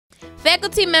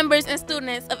Faculty members and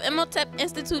students of Imhotep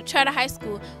Charter High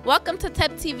School, welcome to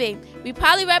TEP TV. We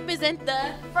proudly represent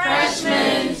the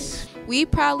freshmen. We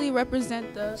proudly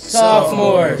represent the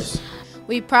sophomores.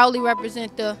 We proudly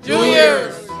represent the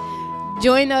juniors.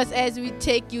 Join us as we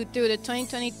take you through the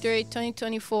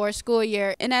 2023-2024 school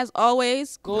year. And as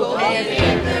always, go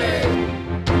Panthers!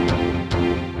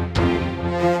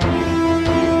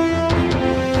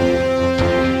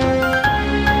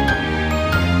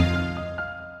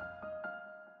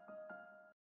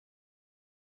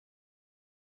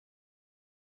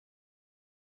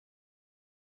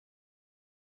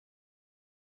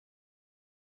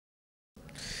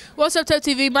 What's up, TEP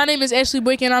TV? My name is Ashley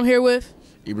Boykin, and I'm here with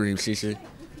Ibrahim Sisi.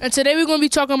 And today we're going to be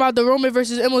talking about the Roman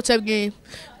versus Imhotep game.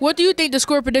 What do you think the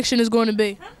score prediction is going to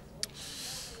be?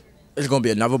 It's going to be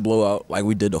another blowout like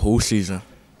we did the whole season.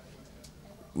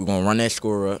 We're going to run that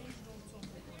score up,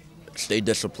 stay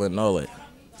disciplined, all that.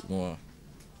 We're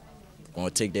going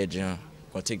to take that jump.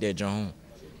 Going to take that jump home.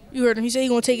 You heard him. He said he's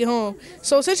going to take it home.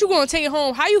 So since you're going to take it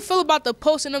home, how you feel about the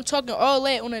post and them talking all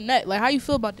that on the net? Like, how you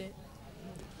feel about that?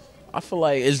 I feel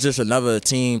like it's just another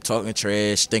team talking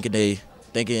trash, thinking they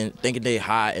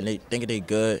hot and they thinking they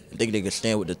good, thinking they can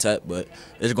stand with the TEP, but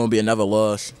it's gonna be another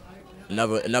loss,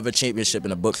 another championship in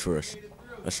the books for us.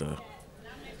 That's all.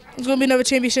 It's gonna be another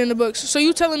championship in the books. So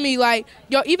you telling me like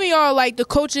y'all like the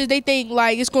coaches, they think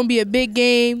like it's gonna be a big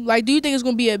game. Like, do you think it's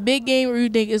gonna be a big game or you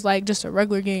think it's like just a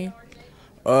regular game?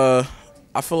 I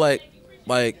feel like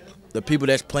the people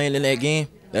that's playing in that game,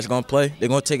 that's gonna play, they're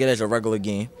gonna take it as a regular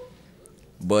game,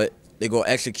 but they gonna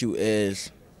execute as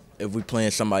if we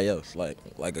playing somebody else, like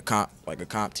a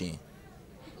comp team.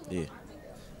 Yeah.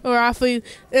 All right, I feel you.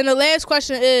 And the last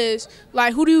question is,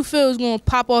 like, who do you feel is gonna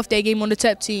pop off that game on the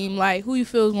TEP team? Like, who you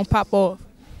feel is gonna pop off?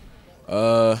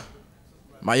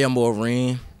 My young boy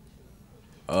Reem.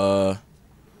 My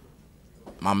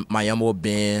young boy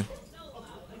Ben.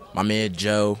 My man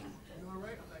Joe.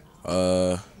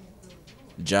 Ja,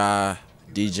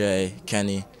 DJ,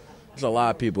 Kenny. There's a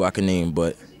lot of people I can name,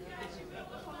 but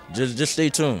just stay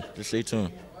tuned. Just stay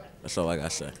tuned. That's all I got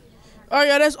to say. All right,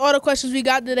 y'all, that's all the questions we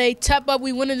got today. TEP up.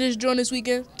 We winning this joint this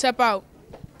weekend. TEP out.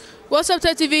 What's up,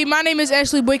 TEP TV? My name is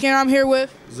Ashley Boykin. I'm here with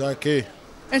Zaki.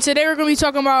 And today we're going to be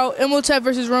talking about Imhotep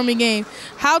versus Roman game.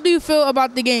 How do you feel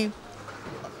about the game?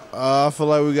 I feel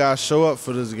like we got to show up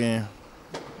for this game.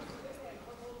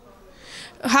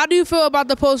 How do you feel about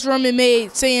the post Roman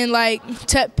made saying, like,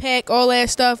 TEP pack, all that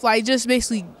stuff, like, just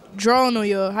basically drawing on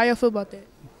y'all? How y'all feel about that?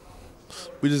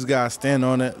 We just got to stand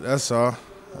on it. That's all.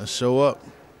 And show up.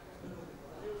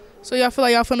 So y'all feel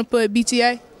like y'all finna put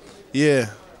BTA? Yeah.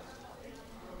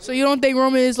 So you don't think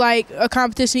Roman is, like, a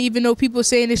competition, even though people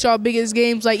saying it's y'all biggest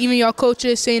games? Like, even y'all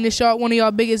coaches saying it's y'all one of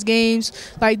y'all biggest games.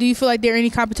 Like, do you feel like they're any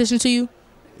competition to you?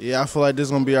 Yeah, I feel like this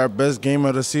is going to be our best game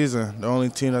of the season. The only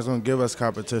team that's going to give us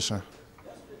competition.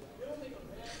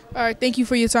 All right, thank you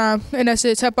for your time. And that's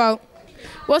it. TEP out.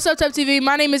 What's up, TEP TV?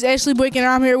 My name is Ashley Boykin, and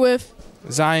I'm here with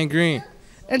Zion Green.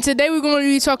 And today we're going to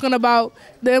be talking about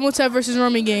the Imhotep versus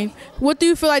Roman game. What do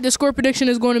you feel like the score prediction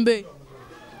is going to be?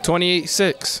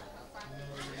 28-6.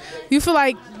 You feel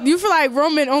like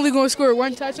Roman only going to score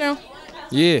one touchdown?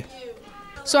 Yeah.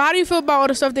 So how do you feel about all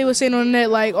the stuff they were saying on the net,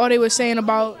 like all they were saying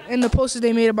about in the posters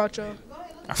they made about y'all?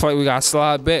 I feel like we got to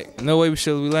slide back. No way we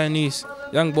should be letting these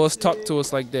young boys talk to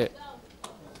us like that.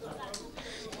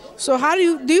 So how do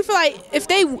you feel like if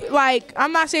they, like,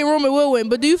 I'm not saying Roman will win,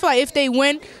 but do you feel like if they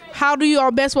win, how do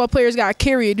y'all basketball players got to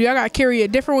carry it? Do y'all got to carry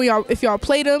it different when y'all, if y'all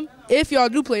play them? If y'all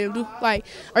do play them, like,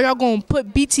 are y'all going to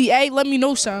put BTA? Let me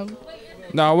know something.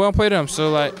 No, we don't play them. So,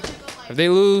 like, if they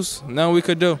lose, nothing we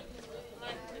could do.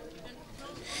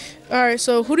 All right,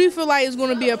 so who do you feel like is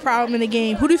going to be a problem in the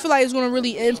game? Who do you feel like is going to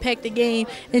really impact the game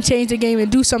and change the game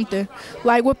and do something?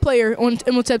 Like, what player on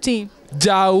Imhotep team?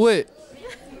 Ja Witt.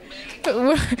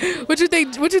 What you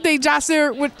think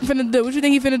Jasir finna do? What you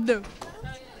think he finna do?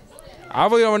 I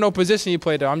really don't know what position he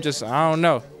played though. I don't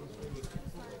know.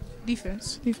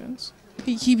 Defense.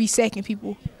 He be sacking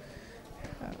people.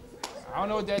 I don't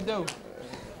know what that do.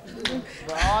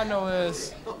 But all I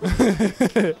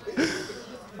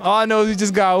know is he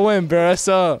just gotta win, bro. That's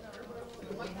up.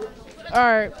 All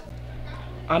right.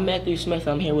 I'm Matthew Smith.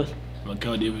 I'm here with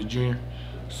Michael Davis Jr.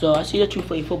 So I see that you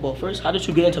play football. First, how did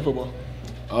you get into football?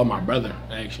 Oh, my brother,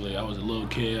 actually. I was a little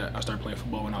kid. I started playing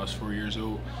football when I was 4 years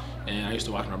old. And I used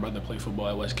to watch my brother play football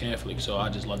at West Catholic, so I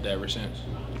just loved that ever since.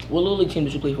 What little league team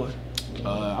did you play for?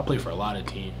 I played for a lot of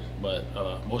teams, but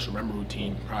most memorable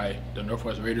team, probably the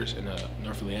Northwest Raiders and the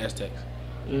North Philly Aztecs.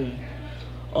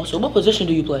 Also, what position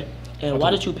do you play? And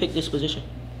why did you pick this position?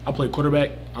 I played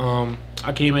quarterback.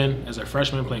 I came in as a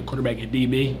freshman playing quarterback at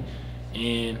DB,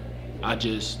 and I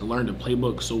just learned the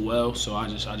playbook so well, so I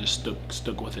just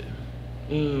stuck with it.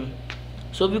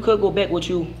 So if you could go back, would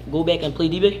you go back and play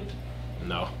DB?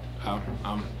 No,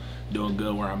 I'm doing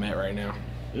good where I'm at right now.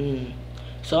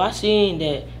 So I seen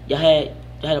that you had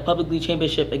a public league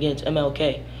championship against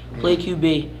MLK. Play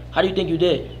QB. How do you think you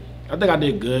did? I think I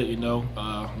did good.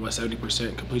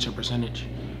 70% completion percentage,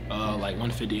 like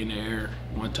 150 in the air,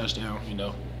 1 touchdown.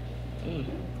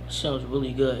 Sounds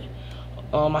really good.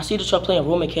 I see that you're playing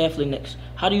Roman Catholic next.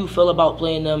 How do you feel about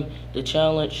playing them? The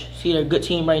challenge. See, they're a good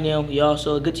team right now. You're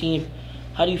also a good team.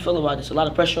 How do you feel about this? A lot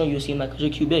of pressure on you, it seems like,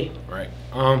 because you're QB. Right.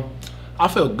 I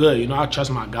feel good. I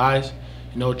trust my guys.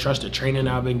 Trust the training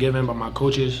that I've been given by my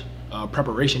coaches.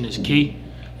 Preparation is key,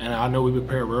 and I know we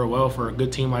prepare real well for a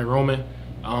good team like Roman.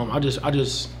 I'm just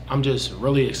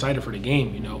really excited for the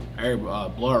game.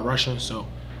 Blood rushing. So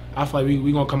I feel like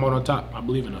we gonna come out on top. I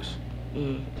believe in us.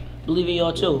 Believe in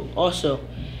y'all too. Also,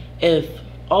 if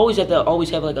always have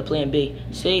like a plan B.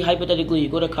 Say hypothetically you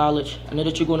go to college. I know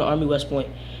that you're going to Army West Point.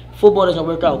 Football doesn't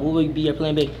work out. What would be your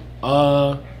plan B?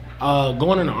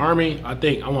 Going in the Army, I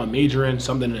think I want to major in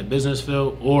something in the business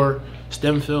field or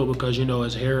STEM field because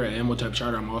as here at Imhotep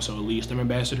Charter, I'm also a lead STEM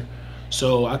ambassador.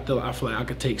 So I feel like I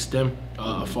could take STEM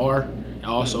far and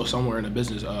also somewhere in the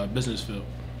business field.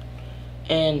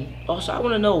 And also, I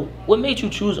want to know, what made you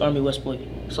choose Army West Point?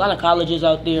 There's a lot of colleges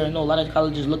out there. I know a lot of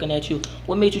colleges looking at you.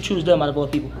 What made you choose them out of all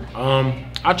people?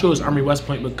 I chose Army West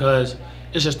Point because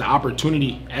it's just the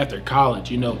opportunity after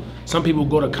college. Some people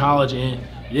go to college and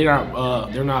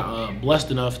they're not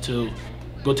blessed enough to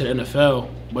go to the NFL,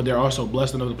 but they're also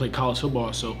blessed enough to play college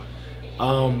football. So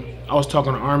I was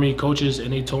talking to Army coaches,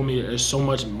 and they told me there's so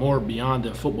much more beyond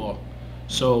than football.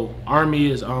 So Army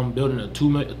is building a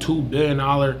 $2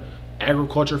 billion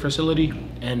agriculture facility,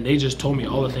 and they just told me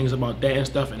all the things about that and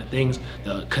stuff, and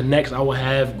the connects I will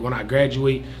have when I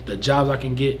graduate, the jobs I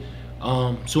can get.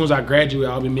 As soon as I graduate,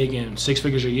 I'll be making 6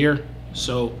 figures a year.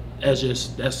 So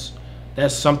that's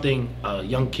something a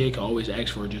young kid can always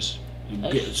ask for. As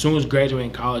soon as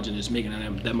graduating college and just making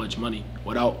that much money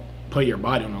without putting your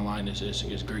body on the line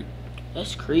is great.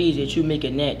 That's crazy that you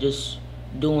making that just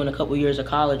doing a couple years of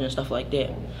college and stuff like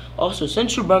that. Also,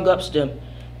 since you brought up STEM,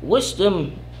 what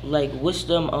STEM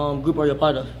group are you a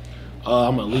part of?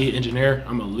 I'm a lead engineer.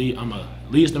 I'm a lead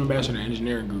STEM ambassador in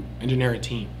the engineering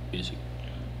team, basically.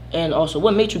 And also,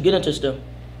 what made you get into STEM?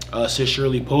 Sis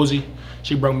Shirley Posey.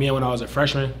 She brought me in when I was a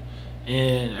freshman,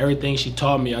 and everything she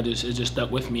taught me, it just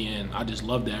stuck with me, and I just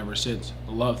loved it ever since.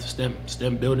 I love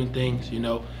STEM building things,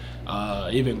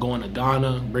 even going to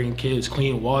Ghana, bringing kids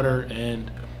clean water,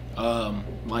 and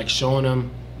like showing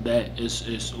them that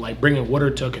it's like bringing water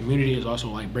to a community is also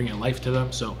like bringing life to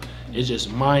them. So it's just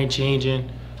mind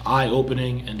changing, eye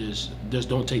opening, and just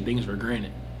don't take things for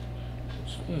granted.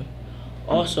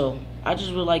 Also, I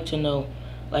just would like to know,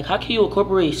 like, how can you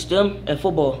incorporate STEM and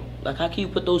football? Like, how can you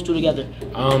put those two together?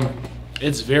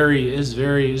 It's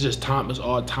just time. It's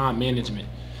all time management.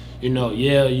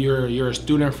 You're a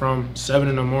student from 7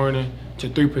 in the morning to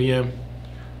 3 p.m.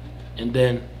 and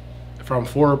then from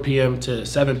 4 p.m. to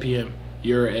 7 p.m.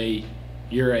 you're a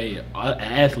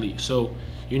athlete. So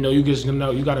you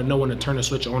got to know when to turn the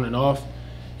switch on and off.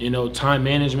 Time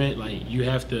management. Like you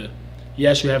have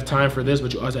time for this,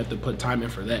 but you also have to put time in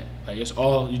for that. Like it's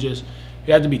all you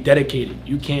have to be dedicated.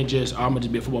 You can't just I'm gonna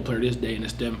just be a football player this day and a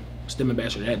STEM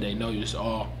ambassador that day. No, you're just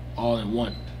all in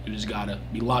one. You just gotta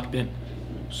be locked in.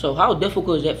 So how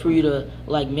difficult is that for you to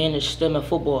like manage STEM and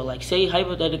football? Like say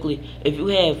hypothetically, if you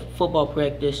have football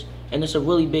practice and it's a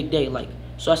really big day, like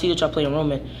so I see that y'all playing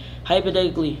Roman.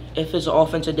 Hypothetically, if it's an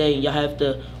offensive day, y'all have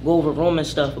to go over Roman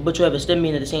stuff, but you have a STEM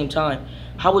meeting at the same time.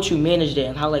 How would you manage that,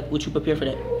 and how would you prepare for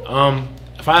that?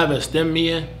 If I have a STEM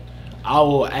meeting, I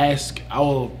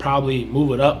will probably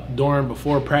move it up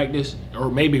before practice, or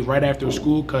maybe right after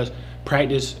school, because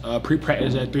pre-practice at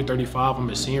 3:35. I'm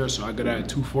a senior, so I get out at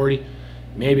 2:40.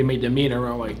 Maybe make the meeting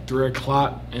around like 3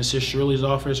 o'clock in Sis Shirley's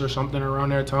office or something around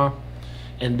that time.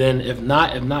 And then if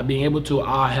not being able to,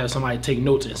 I'll have somebody take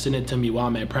notes and send it to me while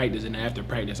I'm at practice, and after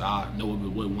practice, I'll know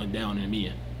what went down in the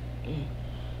meeting.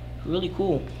 Really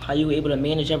cool how you were able to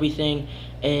manage everything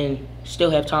and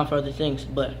still have time for other things.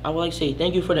 But I would like to say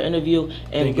thank you for the interview,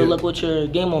 and good luck with your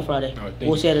game on Friday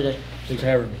or Saturday. Thanks for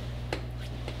having me.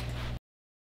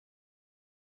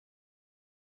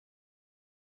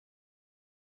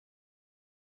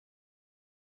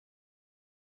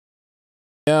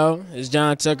 Yo, it's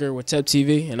John Tucker with TEP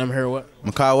TV, and I'm here with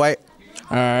Makai White.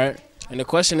 All right. And the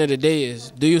question of the day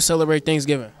is, do you celebrate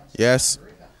Thanksgiving? Yes.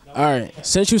 All right.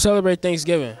 Since you celebrate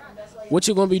Thanksgiving, what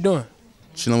you gonna be doing?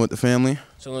 Chilling with the family.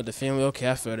 Chilling with the family.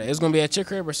 Okay, I feel that. It's gonna be at your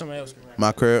crib or somebody else's crib?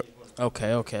 My crib.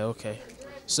 Okay.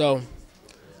 So,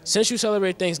 since you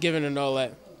celebrate Thanksgiving and all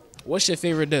that, what's your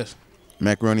favorite dish?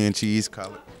 Macaroni and cheese,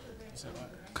 collard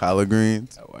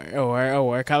greens.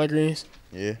 Oh, collard greens?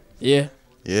 Yeah. Yeah?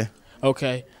 Yeah.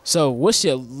 Okay. So, what's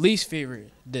your least favorite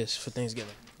dish for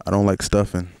Thanksgiving? I don't like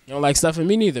stuffing. You don't like stuffing?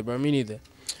 Me neither, bro. Me neither.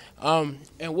 And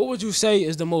what would you say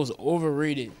is the most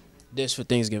overrated dish for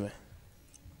Thanksgiving?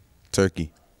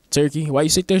 Turkey. Turkey? Why you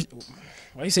say turkey?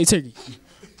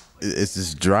 It's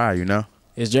just dry, you know?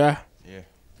 It's dry? Yeah.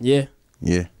 Yeah?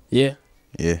 Yeah. Yeah?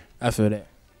 Yeah. I feel that.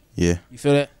 Yeah. You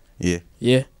feel that? Yeah.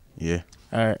 Yeah? Yeah.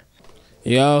 All right.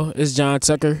 Yo, it's John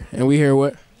Tucker, and we here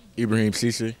what? Ibrahim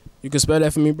Cisse. You can spell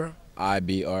that for me, bro?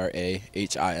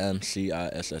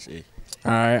 IBRAHIMCISSE.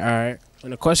 All right.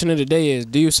 And the question of the day is,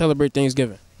 do you celebrate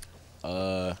Thanksgiving?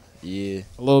 Yeah. A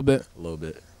little bit? A little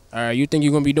bit. All right, you think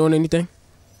you're going to be doing anything?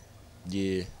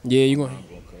 Yeah. Yeah, you going to?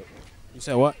 You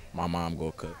said what? My mom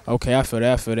go cook. Okay, I feel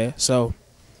that. So,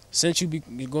 since you're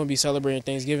going to be celebrating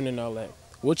Thanksgiving and all that,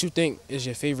 what you think is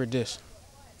your favorite dish?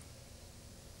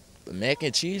 The mac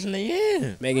and cheese and the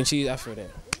yams. Mac and cheese, I feel that.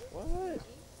 What?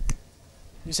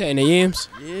 You saying the yams?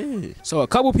 Yeah. So, a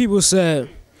couple people said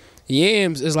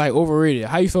yams is like overrated.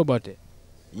 How you feel about that?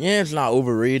 Yams not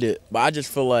overrated, but I just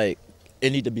feel like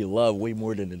it need to be loved way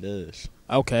more than it is.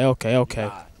 Okay. You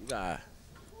gotta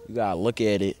look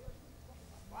at it,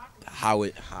 how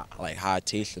it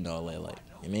tastes and all that. Like,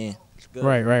 you mean? It's good.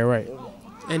 Right.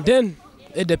 And then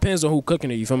it depends on who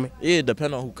cooking it. You feel me? Yeah, it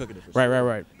depends on who cooking it.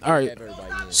 Right. All right.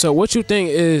 So what you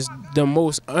think is the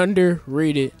most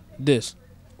underrated dish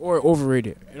or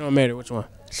overrated? It don't matter which one.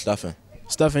 Stuffing.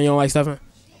 Stuffing. You don't like stuffing?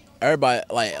 Everybody,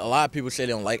 like, a lot of people say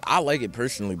they don't like. I like it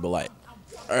personally, but like,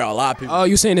 a lot of people. Oh,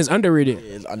 you saying it's underrated?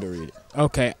 Yeah, it's underrated.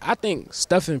 Okay, I think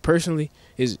stuffing personally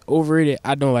is overrated.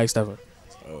 I don't like stuffing.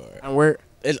 Right. I'm weird.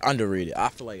 It's underrated. I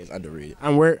feel like it's underrated.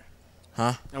 I'm weird.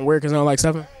 Huh? I'm weird because I don't like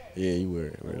stuffing. Yeah, you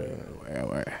weird.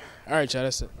 All right, y'all.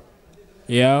 That's it.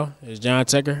 Yo, it's John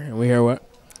Tucker, and we here what?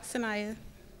 Sanaya.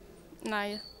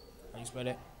 Naya. How you spell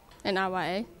that?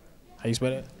 N-I-Y-A. How you spell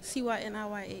that?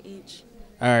 C-Y-N-I-Y-A-H.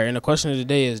 All right, and the question of the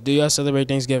day is, do y'all celebrate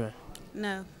Thanksgiving?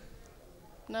 No.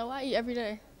 No, I eat every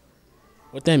day.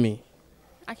 What that mean?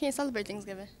 I can't celebrate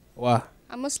Thanksgiving. Why?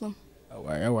 I'm Muslim. All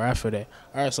right, I feel that.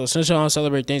 All right, so since y'all don't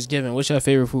celebrate Thanksgiving, what's your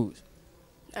favorite foods?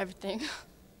 Everything.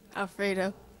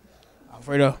 Alfredo.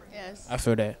 Alfredo? Yes. I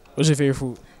feel that. What's your favorite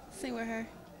food? Same with her.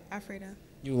 Alfredo.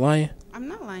 You lying? I'm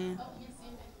not lying.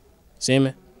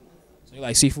 Salmon? So you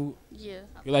like seafood? Yeah.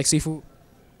 You like seafood?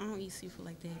 I don't eat seafood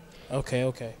like that. Okay.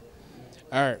 All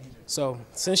right, so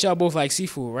since y'all both like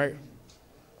seafood, right?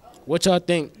 What y'all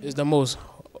think is the most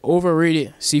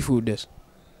overrated seafood dish?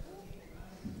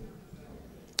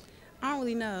 I don't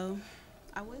really know.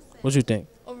 I would say. What you think?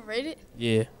 Overrated?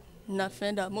 Yeah.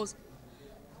 Nothing. The most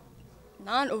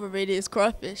non-overrated is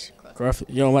crawfish. Crawfish.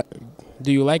 You don't like?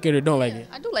 Do you like it or don't like it?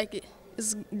 I do like it.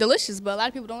 It's delicious, but a lot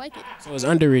of people don't like it. So it's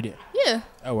underrated. Yeah.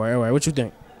 All right. What you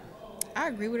think? I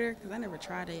agree with her because I never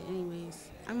tried it anyways.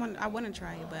 I want to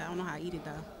try it, but I don't know how to eat it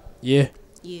though. Yeah.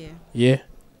 Yeah. Yeah.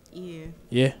 Yeah.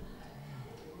 Yeah.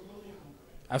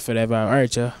 I feel that vibe. All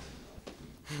right, y'all.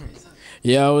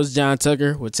 Yo, it's John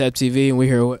Tucker with TEP TV, and we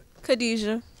here with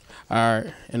Khadijah. All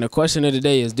right, and the question of the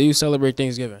day is, do you celebrate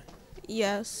Thanksgiving?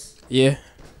 Yes. Yeah.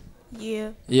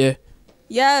 Yeah. Yeah.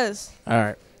 Yes. All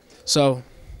right. So,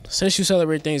 since you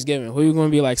celebrate Thanksgiving, who you gonna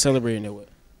be like celebrating it with?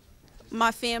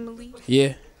 My family.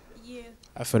 Yeah. Yeah.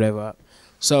 I feel that vibe.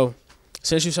 So,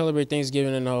 since you celebrate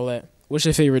Thanksgiving and all that, what's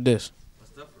your favorite dish?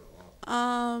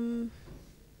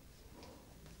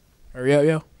 Hurry up,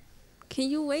 yo. Can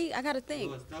you wait? I gotta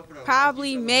think.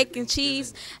 Probably mac and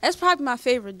cheese. That's probably my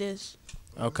favorite dish.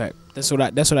 Okay, that's what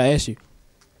I asked you.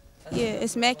 Yeah,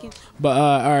 it's mac and. But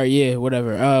all right, yeah,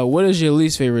 whatever. What is your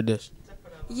least favorite dish?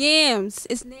 Yams.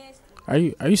 It's nasty. Are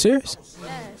you serious?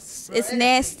 Yes. It's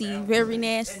nasty. Very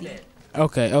nasty.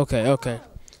 Okay.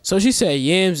 So she said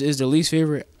yams is the least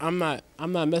favorite. I'm not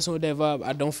messing with that vibe.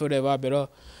 I don't feel that vibe at all.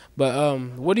 But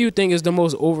what do you think is the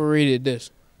most overrated dish?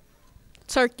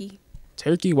 Turkey.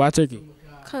 Turkey? Why turkey?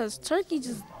 Cause turkey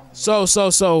just.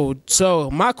 So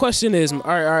my question is, all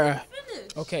right.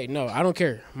 Okay, no, I don't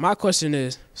care. My question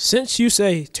is, since you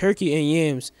say turkey and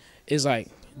yams is like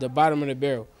the bottom of the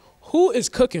barrel, who is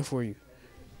cooking for you?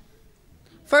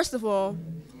 First of all,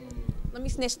 let me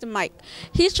snatch the mic.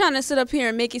 He's trying to sit up here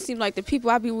and make it seem like the people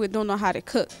I be with don't know how to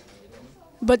cook.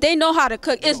 But they know how to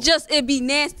cook. It's just it be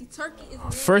nasty. Turkey is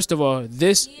nasty. First of all,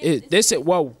 this is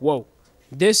whoa.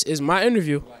 This is my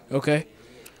interview, okay?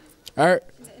 All right.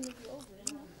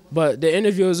 But the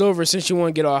interview is over since you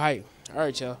want to get all hype. All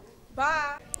right, y'all.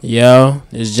 Bye. Yo,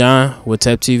 it's John with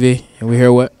TEP TV, and we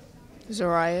here what?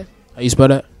 Zariah. How you spell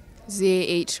that?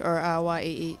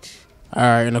 ZAHRIYAH. All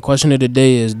right, and the question of the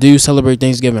day is, do you celebrate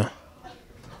Thanksgiving?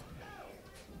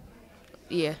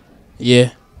 Yeah.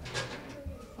 Yeah.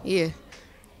 Yeah.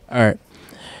 All right.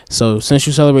 So since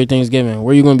you celebrate Thanksgiving,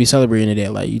 where you gonna be celebrating it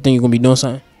at? Like, you think you're gonna be doing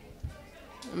something?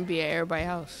 I'm gonna be at everybody's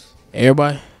house.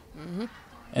 Everybody? Mhm.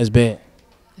 That's bad.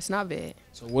 It's not bad.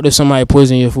 So what if somebody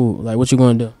poison your food? Like, what you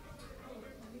gonna do?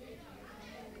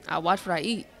 I watch what I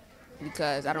eat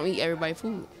because I don't eat everybody's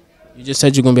food. You just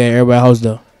said you're gonna be at everybody's house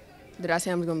though. Did I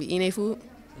say I'm gonna be eating their food?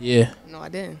 Yeah. No, I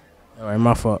didn't. All right,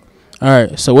 my fault. All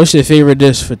right. So what's your favorite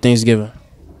dish for Thanksgiving?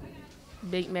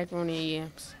 Baked macaroni and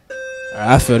yams. All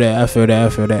right, I feel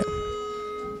that.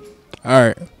 All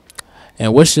right.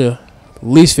 And what's your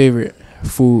least favorite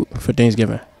food for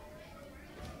Thanksgiving?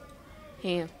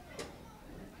 Ham.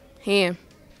 Ham?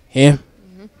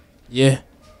 Mhm. Yeah.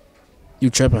 You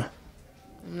tripping.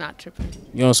 I'm not tripping.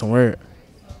 You on some word.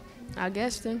 I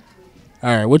guess then. All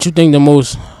right. What you think the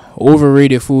most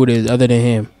overrated food is other than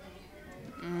ham?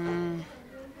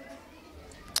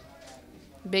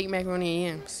 Baked macaroni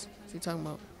and yams. What you talking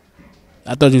about?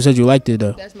 I thought you said you liked it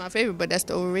though. That's my favorite, but that's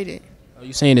the overrated. Are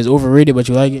you saying it's overrated but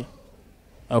you like it?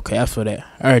 Okay, I feel that.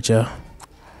 All right, y'all.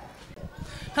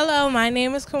 Hello, my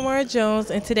name is Kamara Jones,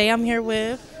 and today I'm here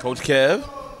with Coach Kev.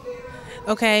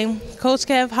 Okay, Coach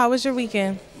Kev, how was your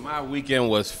weekend? My weekend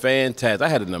was fantastic. I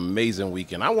had an amazing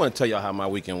weekend. I want to tell y'all how my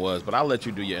weekend was, but I'll let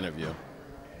you do your interview.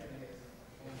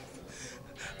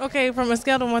 Okay, from a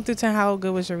scale of 1 through 10, how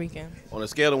good was your weekend? On a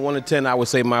scale of 1 to 10, I would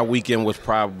say my weekend was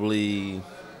probably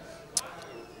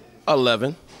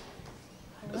 11.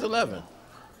 It's 11.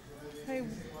 Hey.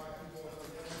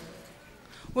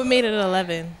 What made it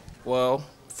 11? Well,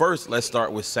 first, let's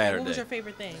start with Saturday. What was your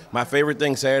favorite thing? My favorite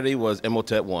thing Saturday was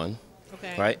Imhotep 1.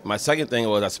 Okay. Right? My second thing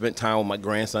was I spent time with my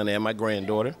grandson and my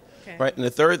granddaughter. Okay. Right? And the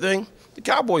third thing, the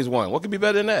Cowboys won. What could be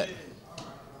better than that?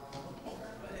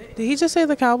 Did he just say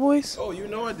the Cowboys? Oh, you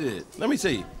know I did. Let me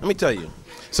see. Let me tell you.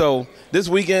 So this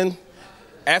weekend,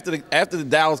 after the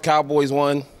Dallas Cowboys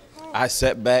won, I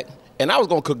sat back and I was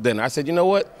gonna cook dinner. I said, you know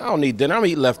what? I don't need dinner. I'm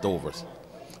gonna eat leftovers.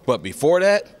 But before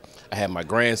that, I had my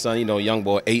grandson, young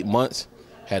boy, 8 months.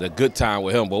 Had a good time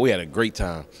with him, but we had a great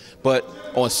time. But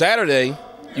on Saturday,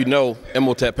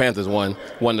 Imhotep Panthers won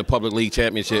the Public League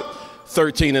Championship.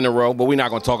 13 in a row, but we're not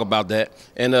going to talk about that.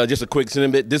 And just a quick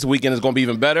snippet, this weekend is going to be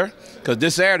even better because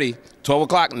this Saturday, 12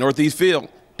 o'clock, Northeast Field,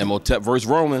 Imhotep versus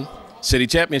Roman, City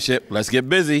Championship. Let's get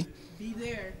busy. Be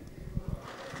there.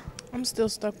 I'm still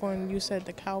stuck on you said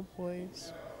the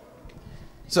Cowboys.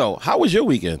 So, how was your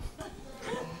weekend?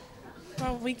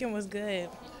 My weekend was good.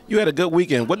 You had a good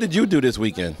weekend. What did you do this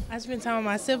weekend? I spent time with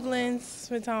my siblings,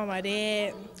 spent time with my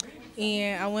dad,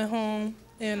 and I went home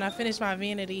and I finished my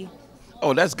vanity.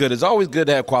 Oh, that's good. It's always good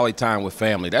to have quality time with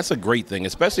family. That's a great thing,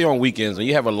 especially on weekends when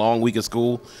you have a long week of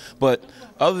school. But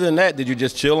other than that, did you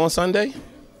just chill on Sunday?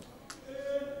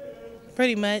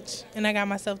 Pretty much. And I got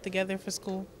myself together for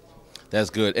school.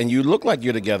 That's good. And you look like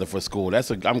you're together for school.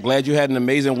 I'm glad you had an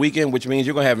amazing weekend, which means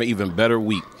you're going to have an even better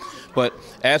week. But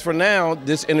as for now,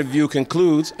 this interview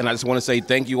concludes, and I just want to say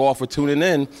thank you all for tuning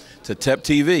in to TEP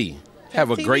TV.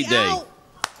 Have a great day.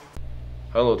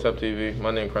 Hello, TEP TV.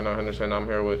 My name is Cornell Henderson. I'm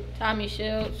here with Tommy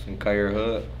Shields and Kyrie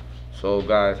Hood. So,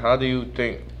 guys, how do you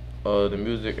think the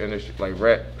music industry, like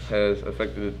rap, has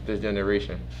affected this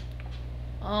generation?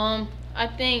 I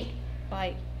think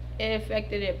it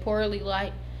affected it poorly.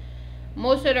 Like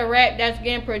most of the rap that's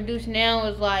getting produced now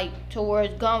is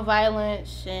towards gun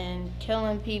violence and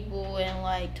killing people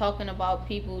and talking about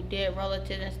people, dead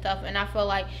relatives and stuff. And I feel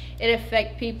like it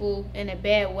affects people in a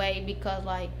bad way because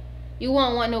you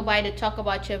won't want nobody to talk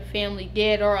about your family,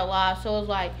 dead or alive. So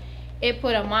it's it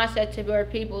put a mindset to where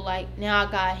people now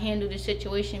I gotta handle the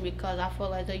situation because I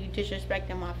feel as though you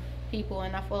disrespecting my people,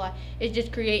 and I feel like it's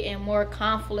just creating more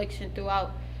conflicts and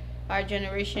throughout our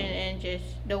generation and just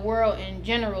the world in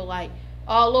general.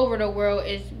 All over the world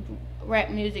is rap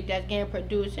music that's getting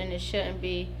produced, and it shouldn't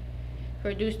be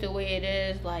produced the way it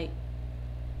is,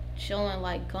 showing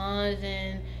guns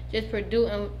and just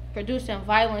producing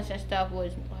violence and stuff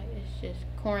was it's just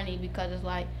corny because it's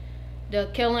the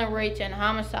killing rates and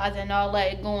homicides and all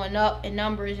that going up in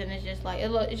numbers, and it's just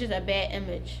it's just a bad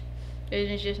image.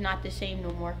 It's just not the same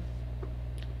no more.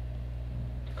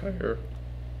 Kyrie.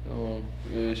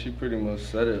 Yeah, she pretty much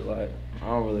said it. I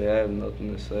don't really have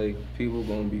nothing to say. People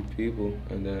gonna be people,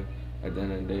 and then at the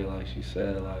end of the day, like she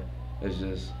said, it's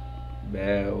just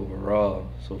bad overall.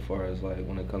 So far as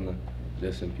when it comes to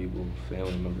dissing people,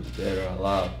 family members dead or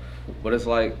alive, but it's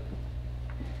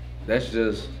that's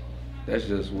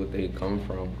just what they come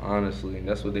from. Honestly,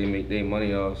 that's what they make their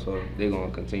money off. So they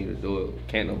gonna continue to do it.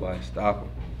 Can't nobody stop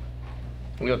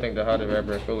them. Who you think the hottest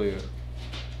rapper in Philly is?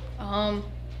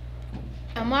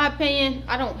 In my opinion,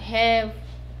 I don't have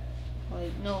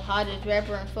like no hottest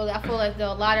rapper in Philly. I feel like a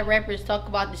lot of rappers talk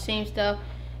about the same stuff,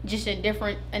 just in their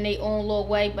own little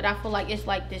way. But I feel like it's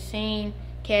like the same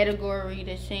category,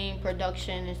 the same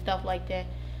production and stuff like that.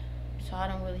 So I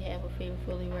don't really have a favorite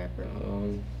Philly rapper.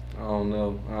 I don't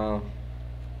know.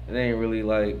 It ain't really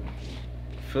like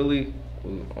Philly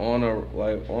was on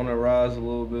a rise a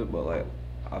little bit, but like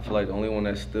I feel like the only one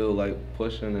that's still like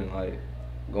pushing and like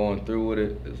going through with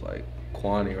it is like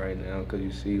Kwani right now, cause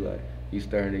you see like he's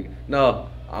starting to. No,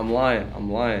 I'm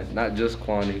lying. Not just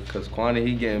Kwani, cause Kwani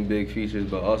he getting big features,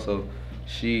 but also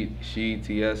she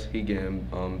TS he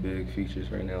getting big features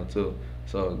right now too.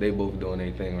 So they both doing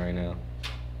their thing right now.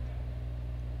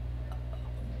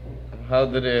 How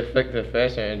did it affect the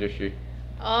fashion industry?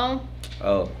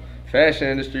 Fashion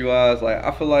industry wise, like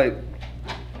I feel like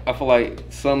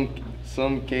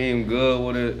some came good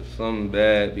with it, some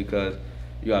bad, because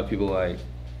you got people like,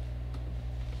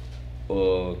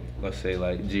 let's say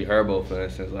like G Herbo for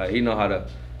instance, like he know how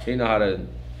to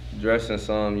dress in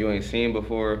some you ain't seen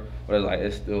before, but it's like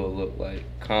it still look like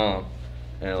calm,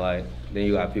 and like then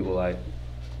you got people like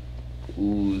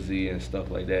Uzi and stuff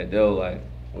like that. They'll like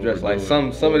dress like some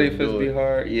of their fits be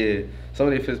hard, yeah. Some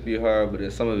of their fits be hard, but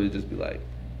then some of it just be like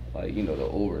you know the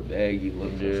over baggy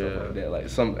look and stuff like that. Like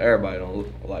everybody don't look,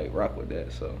 like rock with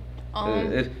that, so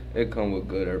it come with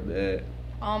good or bad.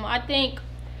 I think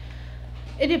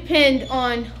it depends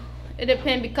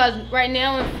because right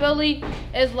now in Philly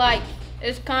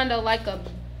it's kind of like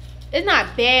it's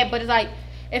not bad, but it's like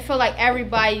it feel like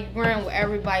everybody wearing what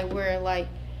everybody wear. Like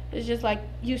it's just like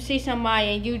you see somebody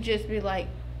and you just be like,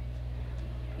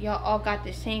 y'all all got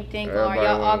the same thing going.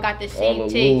 Y'all all got the same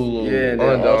taste. Yeah, and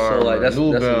then also like that's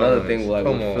another thing with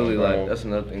Philly. Like that's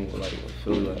another thing with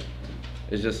Philly. Like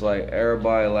it's just like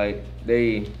everybody like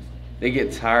they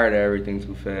get tired of everything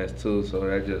too fast too. So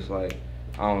that just like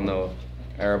I don't know.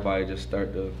 Everybody just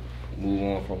start to move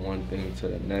on from one thing to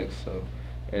the next. So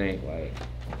it ain't like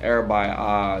everybody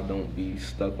don't be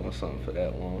stuck on something for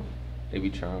that long. They be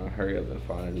trying to hurry up and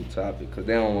find a new topic because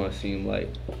they don't want to seem like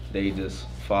they just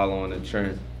following the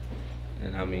trend.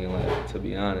 And I mean, like, to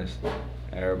be honest,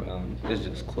 it's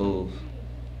just clothes.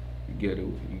 You get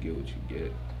what you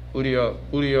get. Who do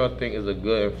y'all think is a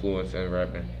good influence in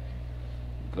rapping?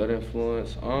 Good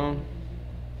influence?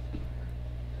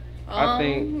 I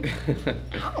think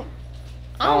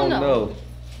I don't know.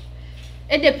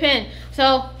 It depends.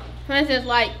 So, for instance,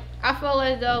 like I feel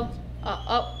as though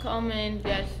upcoming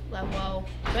that's like, well,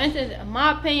 for instance, in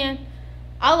my opinion,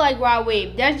 I like Rod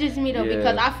Wave. That's just me though,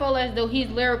 because I feel as though he's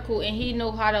lyrical and he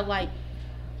know how to like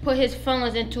put his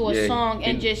feelings into a song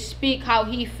and just speak how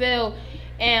he feel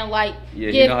and like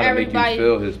give everybody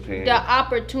the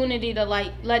opportunity to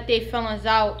like let their feelings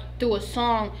out through a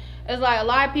song. It's like a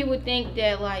lot of people think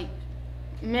that like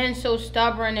men so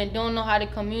stubborn and don't know how to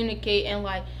communicate, and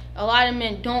like a lot of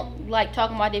men don't like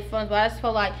talking about their feelings, but I just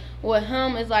feel like with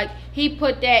him it's like he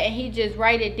put that and he just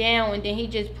write it down and then he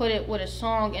just put it with a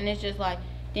song, and it's just like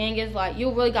thing is like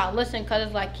you really gotta listen because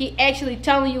it's like he actually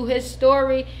telling you his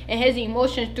story and his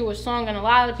emotions through a song, and a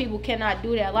lot of people cannot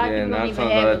do that. A lot of people don't even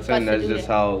have the guts to do that. That's just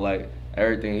how like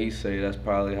everything he say. That's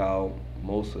probably how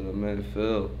most of the men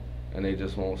feel, and they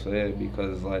just won't say it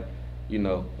because it's like, you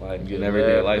know, like in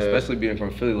everyday life, especially being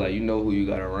from Philly, like you know who you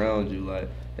got around you, like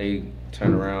they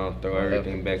turn around, throw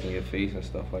everything back in your face and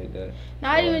stuff like that.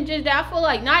 Not even just that. I feel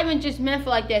like not even just men feel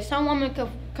like that. Some women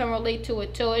can relate to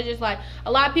it too. It's just like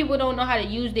a lot of people don't know how to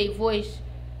use their voice,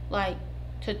 like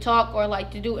to talk or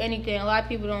like to do anything. A lot of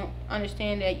people don't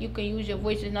understand that you can use your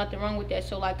voice. There's nothing wrong with that.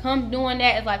 So like him doing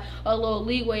that is like a little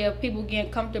leeway of people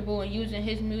getting comfortable and using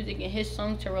his music and his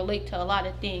songs to relate to a lot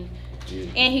of things. Yeah.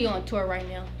 And he on tour right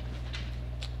now.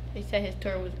 They said his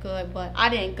tour was good, but I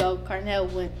didn't go.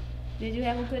 Carnell went. Did you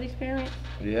have a good experience?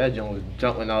 Yeah, John was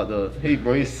jumping out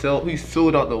he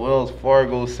sold out the Wells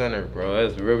Fargo Center, bro.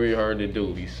 That's really hard to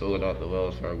do. He sold out the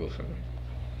Wells Fargo Center.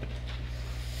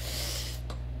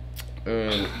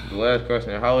 And the last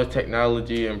question, how has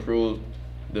technology improved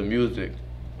the music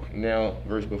now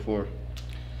versus before?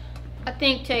 I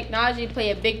think technology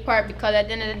play a big part because at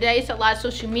the end of the day, it's a lot of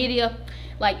social media,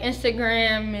 like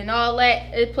Instagram and all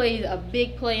that. It plays a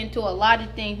big play into a lot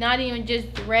of things, not even just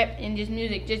rap and just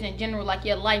music, just in general, like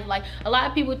your life. Like a lot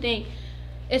of people think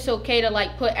it's okay to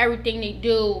like put everything they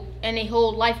do and their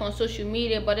whole life on social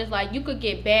media, but it's like you could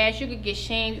get bashed, you could get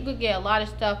shamed, you could get a lot of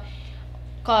stuff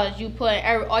cause you put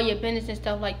all your business and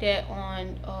stuff like that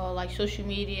on like social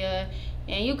media,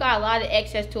 and you got a lot of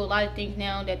access to a lot of things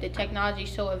now that the technology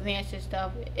is so advanced and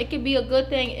stuff. It could be a good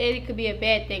thing, it could be a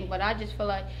bad thing, but I just feel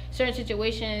like certain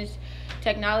situations,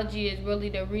 technology is really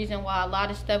the reason why a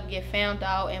lot of stuff get found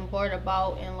out and brought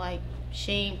about and like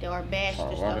shamed or bashed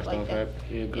and stuff like that.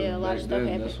 Yeah, a lot of stuff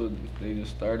happened. That's what they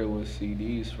just started with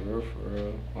CDs for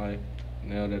real. Like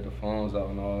now that the phone's out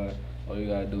and all that, all you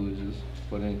gotta do is just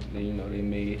put in. You know, they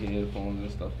made headphones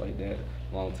and stuff like that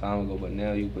a long time ago, but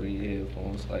now you put in your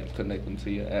headphones, like connect them to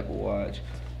your Apple Watch,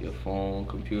 your phone,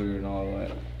 computer, and all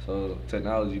that. So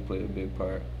technology played a big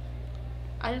part.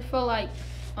 I just feel like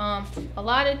a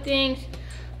lot of things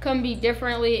can be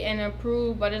differently and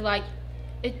improved, but it's like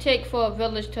it takes for a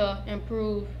village to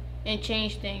improve and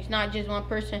change things, not just one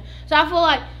person. So I feel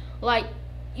like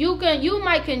you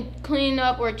might can clean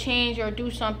up or change or do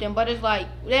something, but it's like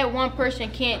that one person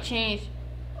can't change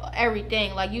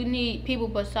everything. Like you need people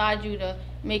beside you to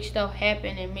make stuff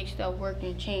happen and make stuff work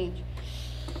and change.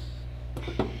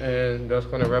 And that's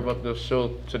gonna wrap up the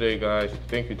show today, guys.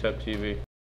 Thank you, TEP TV.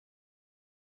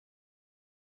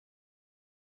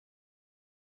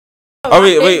 Oh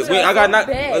wait! I got not.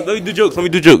 Let me do jokes. All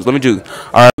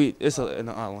right, it's in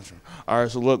the lunchroom. All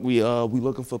right, so look, we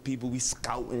looking for people. We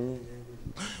scouting.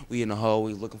 We in the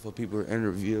hallway looking for people to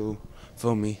interview.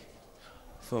 Feel me?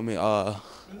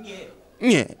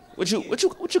 Yeah. What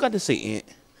you got to say, Aunt?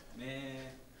 Man,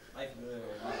 life good.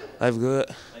 Life good.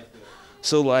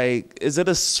 So like, is it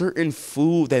a certain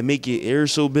food that make your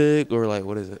ears so big, or like,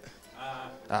 what is it?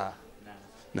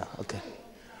 No. Okay.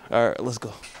 All right, let's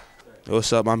go.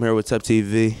 What's up? I'm here with TEP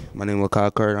TV. My name is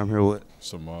Kyle Carter. I'm here with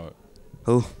Samad.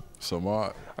 Who?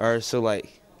 Samad. All right, so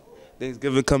like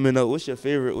Thanksgiving coming up. What's your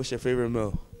favorite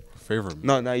meal?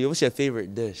 No, what's your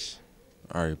favorite dish?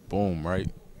 All right, boom, right.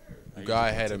 You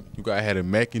gotta had a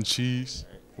mac and cheese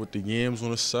with the yams on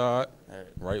the side,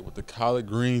 right, with the collard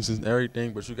greens and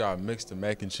everything, but you gotta mix the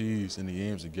mac and cheese and the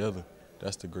yams together.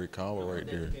 That's the great combo right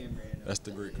there. That's the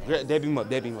great combo. Debbie Muck.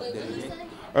 All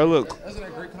right, look. That's a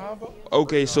great combo.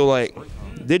 Okay, so like,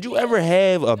 did you ever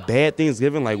have a bad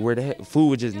Thanksgiving, like where the food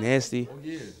was just nasty? Oh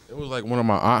yeah, it was like one of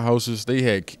my aunt houses. They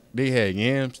had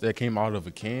yams that came out of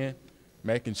a can.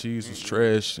 Mac and cheese was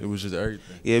trash. It was just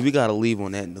everything. Yeah, we gotta leave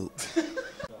on that note.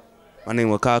 My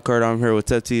name is Kyle Carter. I'm here with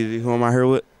TEP TV. Who am I here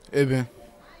with? Ibn.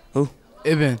 Who?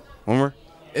 Ibn. One more?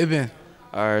 Ibn.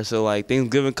 All right, so like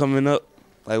Thanksgiving coming up.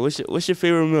 Like, what's your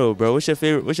favorite meal, bro? What's your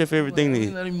favorite thing to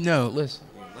eat? Let him know. Listen,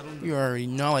 you already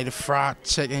know, I like the fried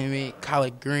chicken, meat,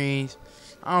 collard greens.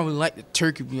 I don't really like the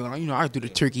turkey meal. You know, I do the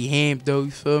turkey ham though. You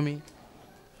feel me?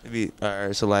 All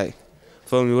right, so like,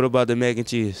 feel me. What about the mac and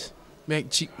cheese? Mac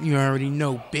and cheese, you already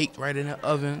know, baked right in the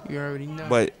oven. You already know.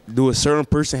 But do a certain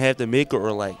person have to make it,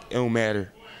 or like it don't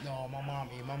matter? No,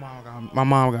 my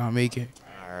mom gotta make it.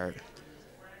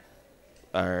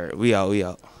 All right, we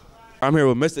out. I'm here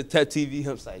with Mr. TEP TV.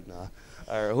 I'm like, nah.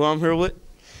 All right, who I'm here with?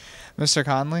 Mr.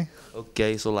 Conley.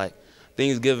 Okay, so like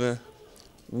Thanksgiving,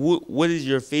 what is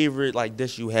your favorite like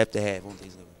dish you have to have on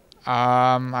Thanksgiving?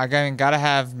 I gotta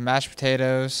have mashed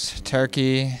potatoes,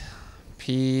 turkey,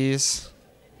 peas,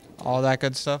 all that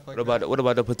good stuff. What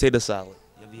about the potato salad?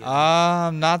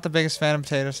 I'm not the biggest fan of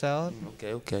potato salad.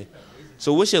 Okay.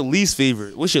 So what's your least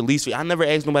favorite? I never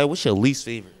asked nobody what's your least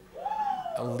favorite.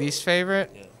 A least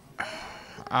favorite? Yeah.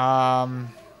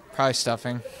 Probably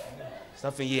stuffing.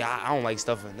 Stuffing, yeah, I don't like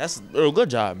stuffing. That's a good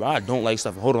job, bro. I don't like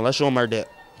stuffing. Hold on, let's show him our dad.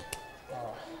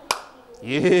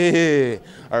 Yeah.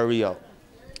 All right, we out.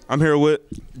 I'm here with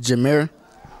Jameer.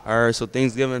 All right, so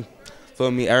Thanksgiving,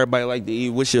 feel me? Everybody like to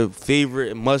eat. What's your favorite?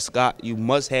 You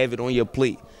must have it on your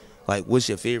plate. Like, what's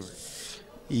your favorite?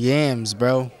 Yams,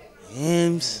 bro.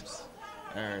 Yams.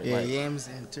 All right, yeah, yams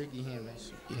and turkey ham.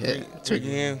 Yeah,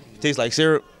 turkey ham. Tastes like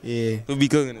syrup. Yeah. Who be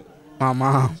cooking it? My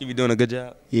mom. She be doing a good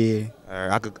job. Yeah. All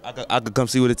right, I could come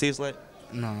see what it tastes like.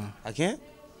 No. I can't.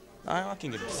 I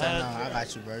can get it. No, I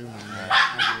got you, bro. You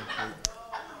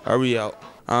Are we out?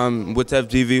 With TEP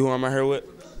TV, who am I here with?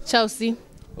 Chelsea.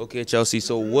 Okay, Chelsea.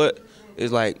 So what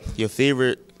is like your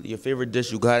favorite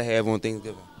dish you gotta have on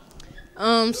Thanksgiving?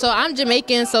 So I'm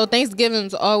Jamaican, so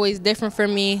Thanksgiving's always different for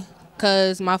me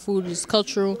because my food is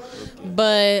cultural.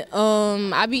 But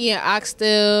I be eating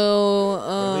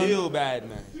oxtail. Real bad,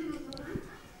 man.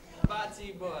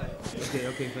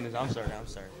 Okay, finish. I'm sorry.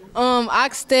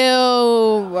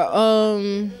 Oxtail.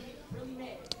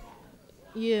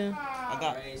 Yeah. I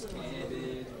got.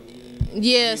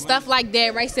 Yeah, stuff like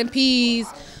that. Rice and peas.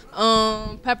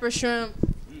 Pepper shrimp.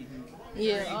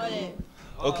 Yeah, all that.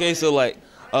 Okay, so like,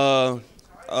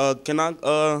 can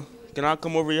I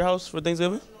come over your house for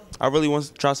Thanksgiving? I really want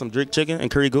to try some jerk chicken and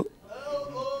curry goat.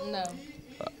 No.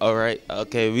 All right.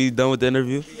 Okay, we done with the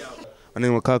interview. My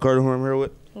name is Kyle Carter, who I'm here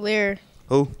with. Lear.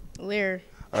 Who? Lear.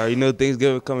 All right, you know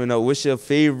Thanksgiving coming up. What's your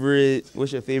favorite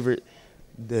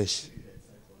dish?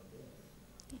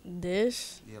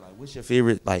 Dish? Yeah, like what's your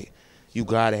favorite, like, you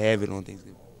gotta have it on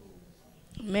Thanksgiving?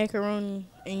 Macaroni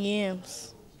and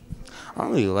yams. I don't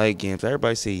really like yams.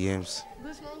 Everybody say yams.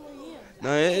 What's wrong with yams?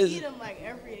 No, it is. I eat them like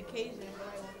every occasion, but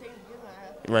like on Thanksgiving I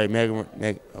have to. Right,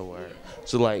 macaroni. Oh, all right.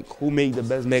 So, like, who made the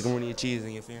best macaroni and cheese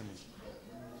in your family?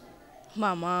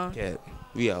 My mom. Cat.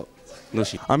 We out. No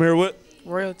shit. I'm here with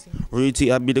Royalty.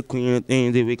 Royalty. I be the queen of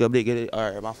things. They wake up, they get it.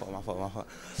 All right, my fault. All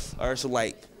right, so,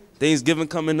 like, Thanksgiving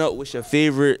coming up. What's your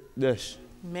favorite dish?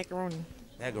 Macaroni.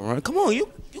 Macaroni. Come on, you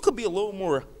could be a little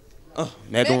more.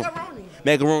 Macaroni.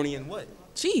 Macaroni and what?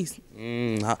 Cheese.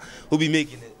 Who be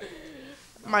making it?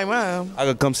 My mom. I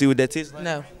could come see what that tastes like.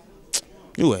 No.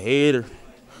 You a hater.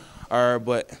 All right,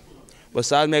 but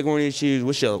besides macaroni and cheese,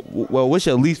 what's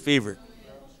your least favorite?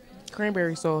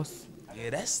 Cranberry sauce.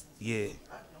 Yeah.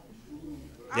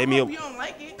 I hope you don't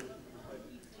like it.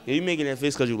 Yeah, you making that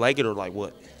face because you like it or like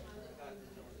what?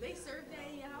 They serve that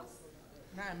in your house?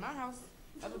 Not in my house.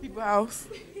 Other people's house.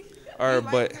 All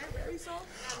right, but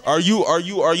are you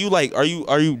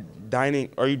dining?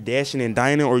 Are you dashing and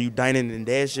dining, or are you dining and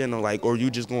dashing, or you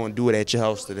just gonna do it at your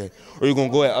house today, or you gonna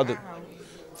go at other?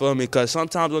 Feel me? Cause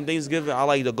sometimes on Thanksgiving I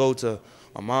like to go to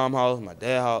my mom's house, my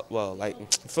dad's house. Well,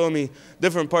 like, feel me?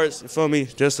 Different parts. Feel me?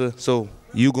 So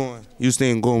you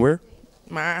staying going where?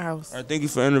 My house. All right, thank you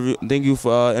for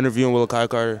interviewing Will Kyle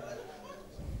Carter.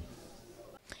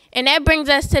 And that brings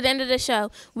us to the end of the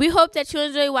show. We hope that you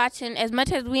enjoy watching as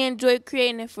much as we enjoyed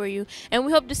creating it for you. And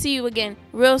we hope to see you again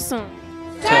real soon.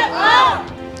 Step up!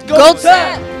 Go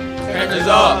Tep! Panthers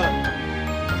up!